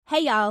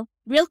Hey y'all,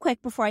 real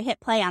quick before I hit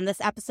play on this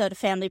episode of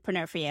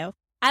Familypreneur for you,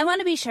 I want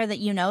to be sure that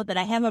you know that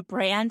I have a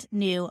brand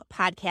new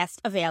podcast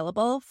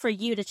available for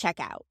you to check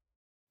out.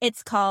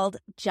 It's called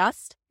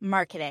Just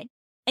Marketing,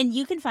 and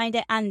you can find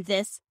it on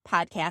this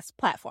podcast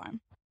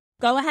platform.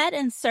 Go ahead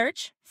and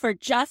search for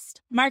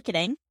Just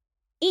Marketing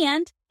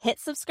and hit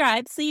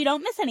subscribe so you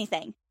don't miss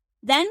anything.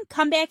 Then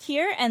come back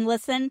here and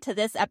listen to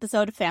this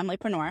episode of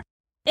Familypreneur.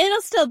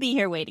 It'll still be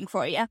here waiting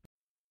for you.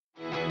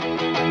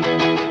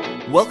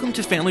 Welcome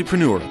to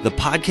Familypreneur, the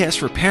podcast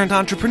for parent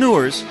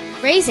entrepreneurs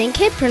raising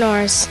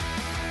kidpreneurs.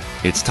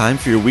 It's time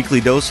for your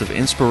weekly dose of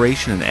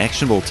inspiration and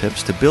actionable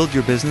tips to build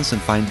your business and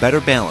find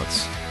better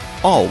balance,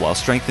 all while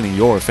strengthening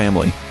your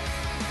family.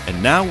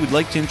 And now we'd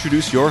like to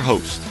introduce your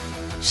host.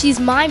 She's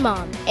my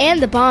mom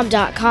and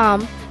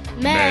thebomb.com,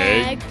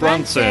 Meg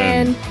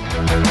Brunson.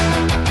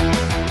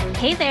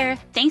 Hey there,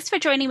 thanks for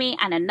joining me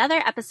on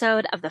another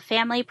episode of the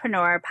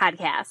Familypreneur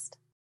podcast.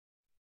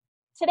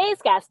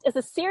 Today's guest is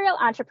a serial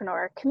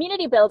entrepreneur,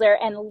 community builder,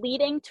 and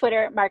leading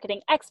Twitter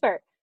marketing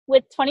expert.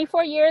 With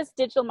 24 years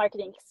digital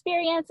marketing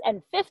experience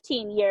and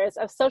 15 years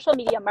of social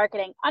media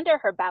marketing under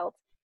her belt,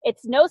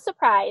 it's no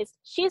surprise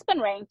she's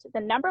been ranked the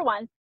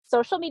 #1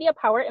 social media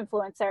power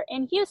influencer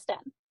in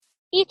Houston.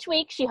 Each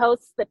week, she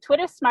hosts the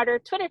Twitter Smarter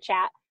Twitter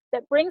Chat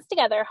that brings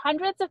together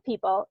hundreds of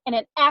people in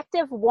an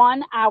active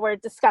 1-hour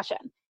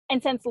discussion.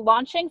 And since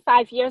launching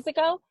 5 years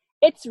ago,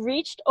 it's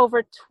reached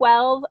over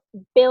 12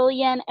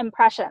 billion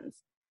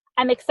impressions.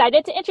 I'm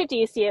excited to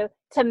introduce you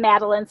to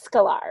Madeline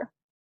Sklar.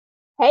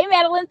 Hey,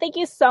 Madeline, thank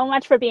you so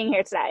much for being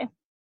here today.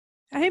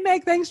 Hey,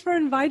 Meg, thanks for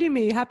inviting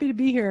me. Happy to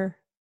be here.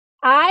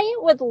 I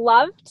would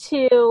love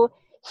to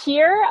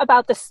hear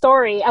about the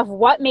story of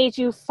what made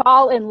you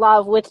fall in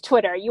love with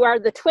Twitter. You are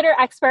the Twitter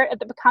expert at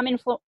the Become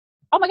Influ...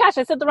 Oh my gosh,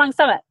 I said the wrong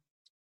summit.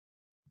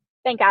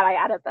 Thank God I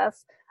added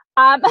this.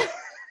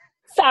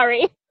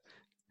 Sorry.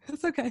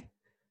 That's okay.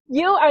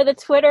 You are the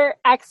Twitter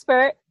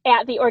expert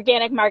at the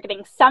Organic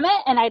Marketing Summit,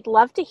 and I'd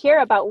love to hear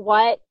about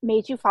what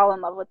made you fall in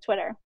love with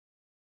Twitter.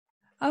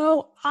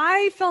 Oh,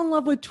 I fell in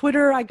love with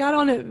Twitter. I got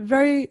on it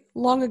very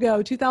long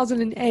ago,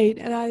 2008,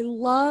 and I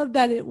love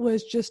that it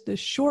was just a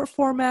short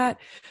format.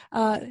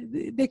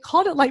 They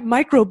called it like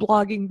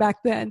microblogging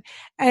back then,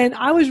 and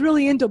I was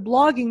really into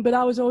blogging, but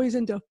I was always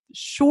into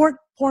short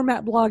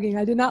format blogging.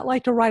 I did not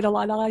like to write a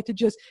lot. I like to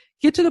just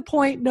get to the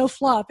point, no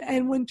fluff.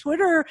 And when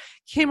Twitter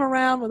came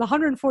around with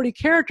 140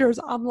 characters,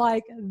 I'm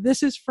like,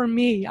 this is for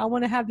me. I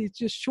want to have these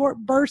just short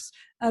bursts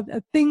of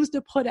things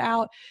to put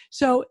out.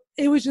 So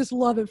it was just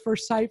love at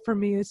first sight for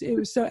me. It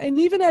was so, and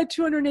even at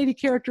 280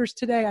 characters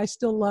today, I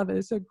still love it.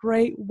 It's a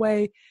great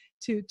way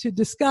to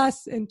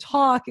discuss and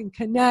talk and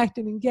connect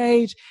and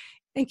engage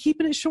and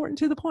keeping it short and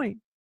to the point.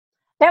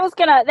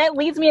 That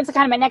leads me into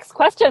kind of my next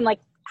question.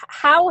 Like,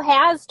 how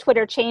has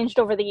Twitter changed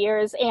over the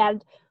years?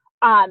 And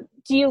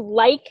do you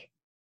like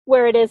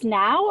where it is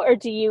now, or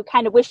do you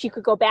kind of wish you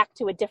could go back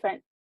to a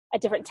different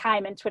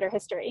time in Twitter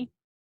history?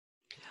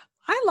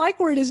 I like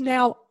where it is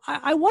now.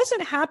 I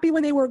wasn't happy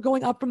when they were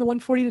going up from the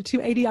 140 to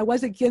 280. I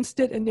was against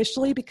it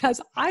initially because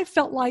I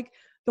felt like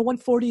the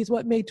 140 is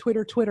what made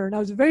Twitter Twitter. And I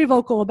was very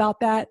vocal about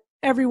that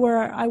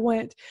everywhere I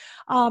went.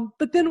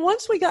 But then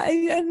once we got,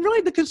 and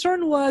really the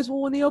concern was,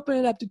 well, when they opened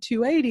it up to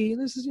 280,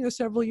 and this is,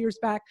 several years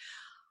back,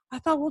 I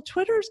thought, well,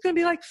 Twitter is going to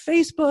be like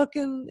Facebook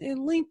and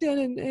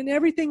LinkedIn and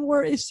everything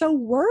where it's so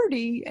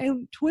wordy,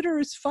 and Twitter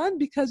is fun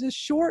because it's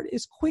short,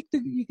 it's quick,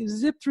 you can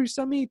zip through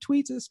so many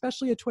tweets,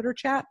 especially a Twitter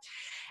chat.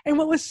 And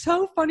what was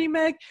so funny,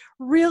 Meg,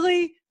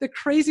 really the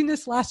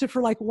craziness lasted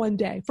for like one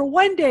day. For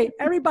one day,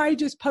 everybody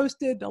just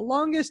posted the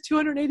longest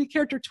 280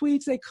 character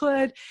tweets they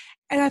could.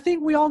 And I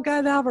think we all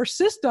got it out of our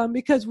system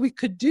because we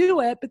could do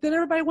it, but then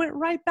everybody went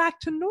right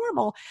back to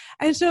normal.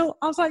 And so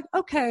I was like,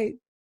 okay,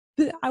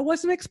 I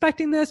wasn't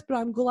expecting this, but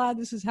I'm glad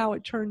this is how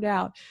it turned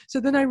out.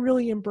 So then I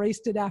really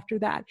embraced it after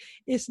that.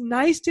 It's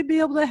nice to be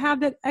able to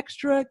have that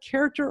extra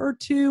character or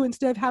two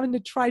instead of having to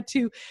try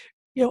to,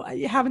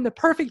 having the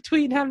perfect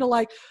tweet and having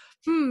to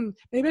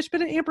maybe I should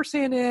put an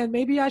ampersand in.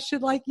 Maybe I should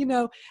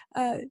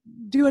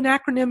do an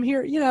acronym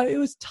here. It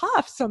was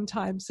tough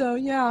sometimes. So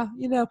yeah,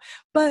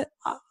 but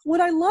what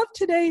I love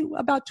today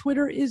about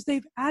Twitter is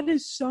they've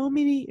added so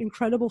many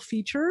incredible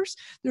features.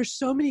 There's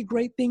so many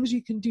great things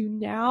you can do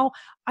now.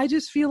 I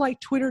just feel like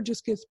Twitter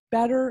just gets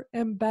better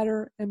and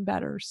better and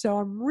better. So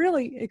I'm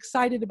really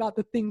excited about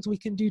the things we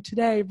can do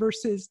today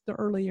versus the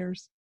early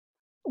years.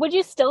 Would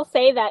you still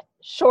say that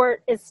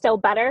short is still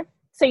better?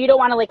 So you don't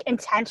want to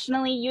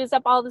intentionally use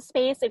up all the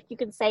space if you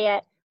can say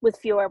it with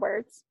fewer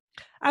words?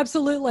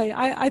 Absolutely.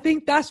 I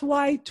think that's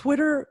why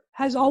Twitter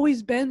has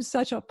always been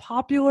such a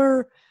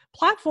popular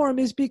platform,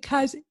 is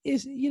because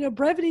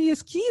brevity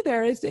is key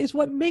there. It's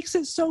what makes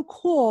it so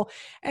cool.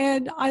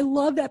 And I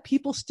love that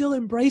people still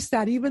embrace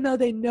that, even though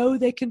they know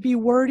they can be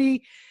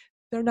wordy,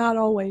 they're not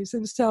always.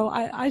 And so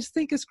I just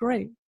think it's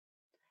great.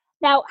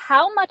 Now,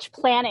 how much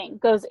planning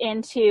goes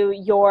into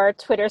your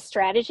Twitter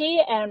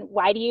strategy, and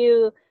why do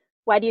you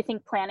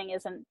think planning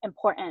is an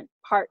important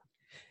part?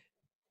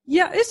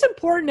 Yeah, it's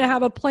important to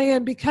have a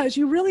plan because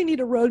you really need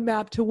a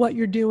roadmap to what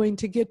you're doing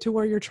to get to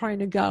where you're trying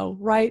to go,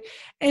 right?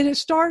 And it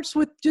starts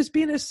with just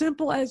being as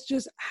simple as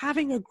just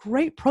having a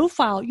great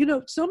profile.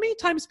 So many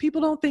times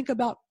people don't think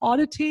about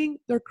auditing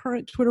their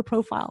current Twitter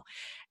profile.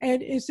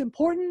 And it's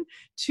important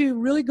to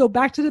really go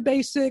back to the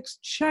basics,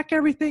 check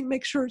everything,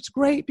 make sure it's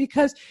great.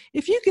 Because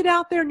if you get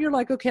out there and you're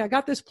like, okay, I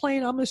got this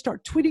plan, I'm going to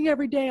start tweeting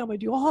every day, I'm going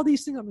to do all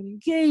these things, I'm going to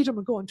engage, I'm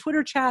going to go on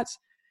Twitter chats.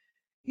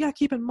 You got to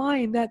keep in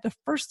mind that the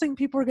first thing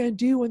people are going to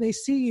do when they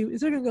see you is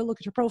they're going to go look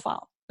at your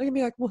profile. They're going to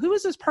be like, well, who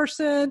is this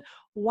person?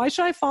 Why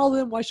should I follow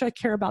them? Why should I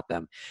care about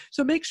them?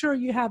 So make sure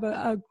you have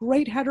a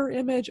great header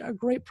image, a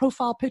great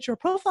profile picture. A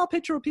profile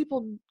picture where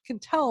people can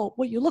tell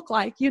what you look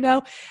like, so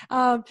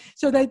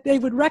that they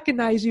would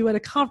recognize you at a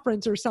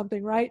conference or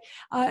something, right?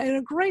 And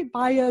a great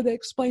bio that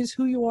explains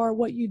who you are,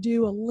 what you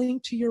do, a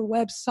link to your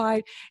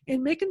website,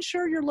 and making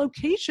sure your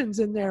location's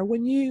in there.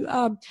 When you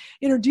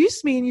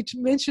introduced me and you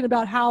mentioned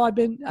about how I've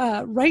been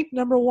ranked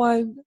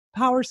 #1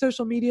 power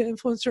social media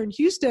influencer in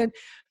Houston,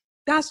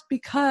 that's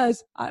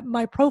because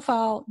my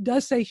profile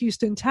does say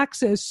Houston,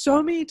 Texas.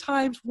 So many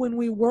times when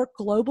we work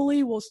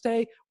globally, we'll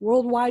say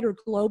worldwide or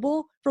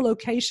global for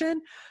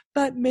location,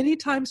 but many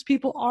times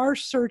people are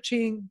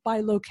searching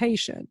by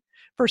location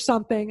for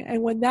something.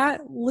 And when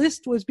that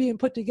list was being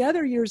put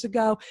together years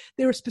ago,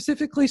 they were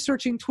specifically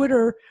searching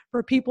Twitter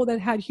for people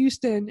that had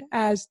Houston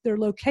as their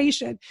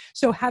location.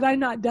 So had I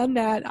not done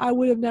that, I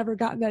would have never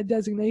gotten that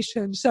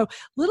designation. So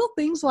little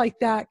things like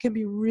that can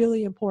be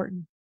really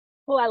important.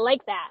 Oh, I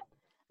like that.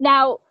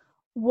 Now,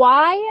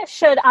 why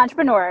should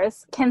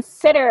entrepreneurs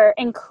consider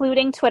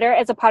including Twitter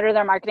as a part of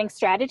their marketing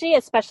strategy,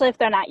 especially if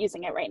they're not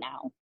using it right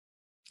now?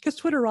 Because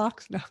Twitter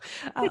rocks. No,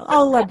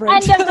 I'll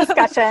elaborate. End of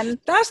discussion.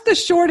 That's the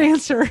short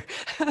answer.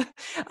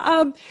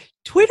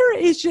 Twitter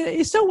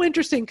is so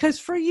interesting because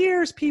for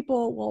years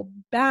people will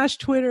bash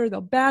Twitter,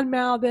 they'll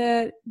badmouth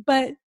it,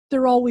 but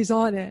they're always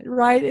on it,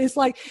 right?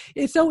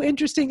 It's so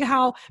interesting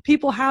how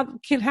people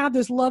can have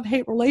this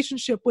love-hate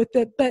relationship with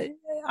it, but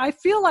I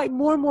feel like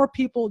more and more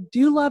people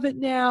do love it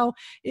now.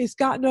 It's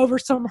gotten over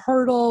some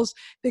hurdles.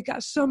 They've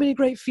got so many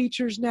great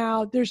features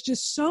now. There's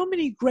just so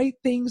many great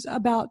things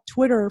about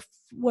Twitter.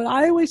 What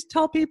I always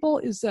tell people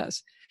is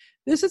this.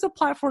 This is a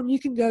platform you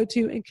can go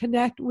to and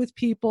connect with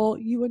people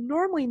you would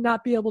normally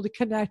not be able to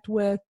connect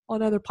with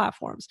on other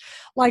platforms.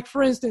 Like,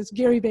 for instance,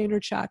 Gary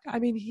Vaynerchuk. I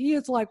mean, he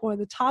is like one of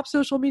the top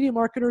social media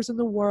marketers in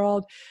the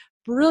world,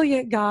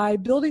 brilliant guy,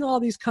 building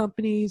all these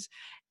companies.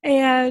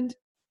 And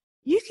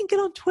you can get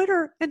on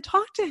Twitter and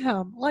talk to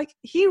him. Like,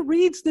 he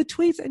reads the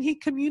tweets and he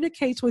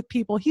communicates with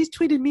people. He's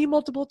tweeted me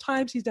multiple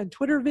times. He's done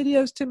Twitter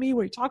videos to me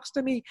where he talks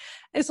to me.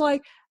 It's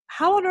like,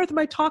 how on earth am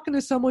I talking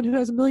to someone who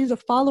has millions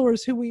of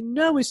followers who we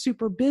know is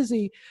super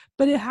busy?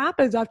 But it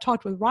happens. I've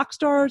talked with rock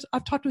stars.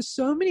 I've talked with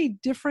so many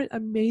different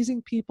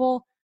amazing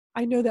people.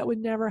 I know that would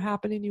never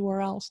happen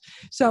anywhere else.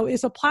 So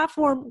it's a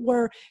platform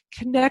where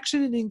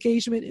connection and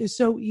engagement is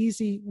so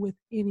easy with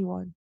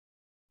anyone.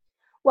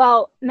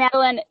 Well,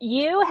 Madeline,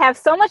 you have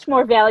so much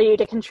more value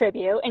to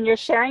contribute, and you're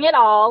sharing it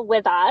all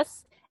with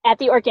us at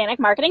the Organic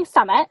Marketing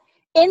Summit.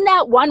 In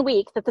that 1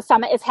 week that the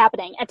summit is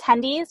happening,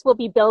 attendees will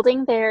be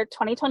building their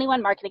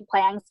 2021 marketing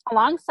plans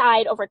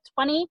alongside over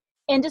 20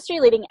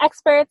 industry-leading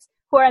experts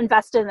who are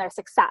invested in their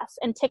success,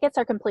 and tickets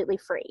are completely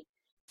free.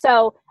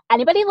 So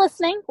anybody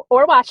listening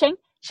or watching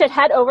should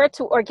head over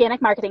to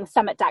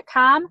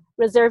organicmarketingsummit.com,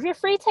 reserve your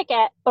free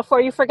ticket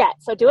before you forget.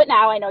 So do it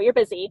now. I know you're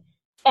busy.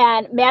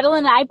 And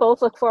Madeline and I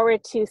both look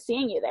forward to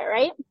seeing you there,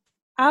 right?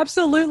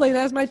 Absolutely.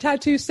 As my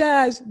tattoo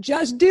says,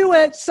 just do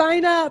it.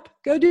 Sign up.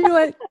 Go do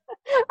it.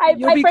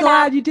 You'll be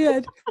glad you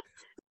did.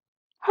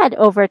 Head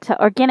over to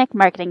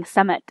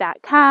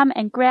organicmarketingsummit.com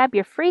and grab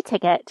your free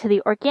ticket to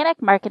the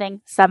Organic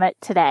Marketing Summit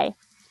today.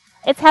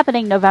 It's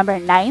happening November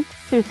 9th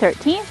through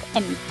 13th,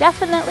 and you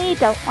definitely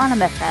don't want to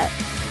miss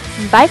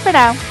it. Bye for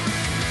now.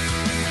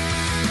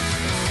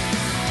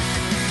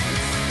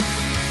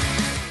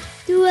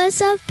 Do us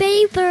a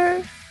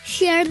favor.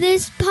 Share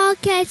this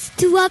podcast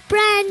to a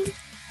friend.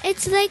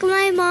 It's like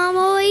my mom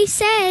always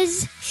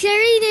says,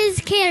 sharing is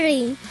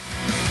caring.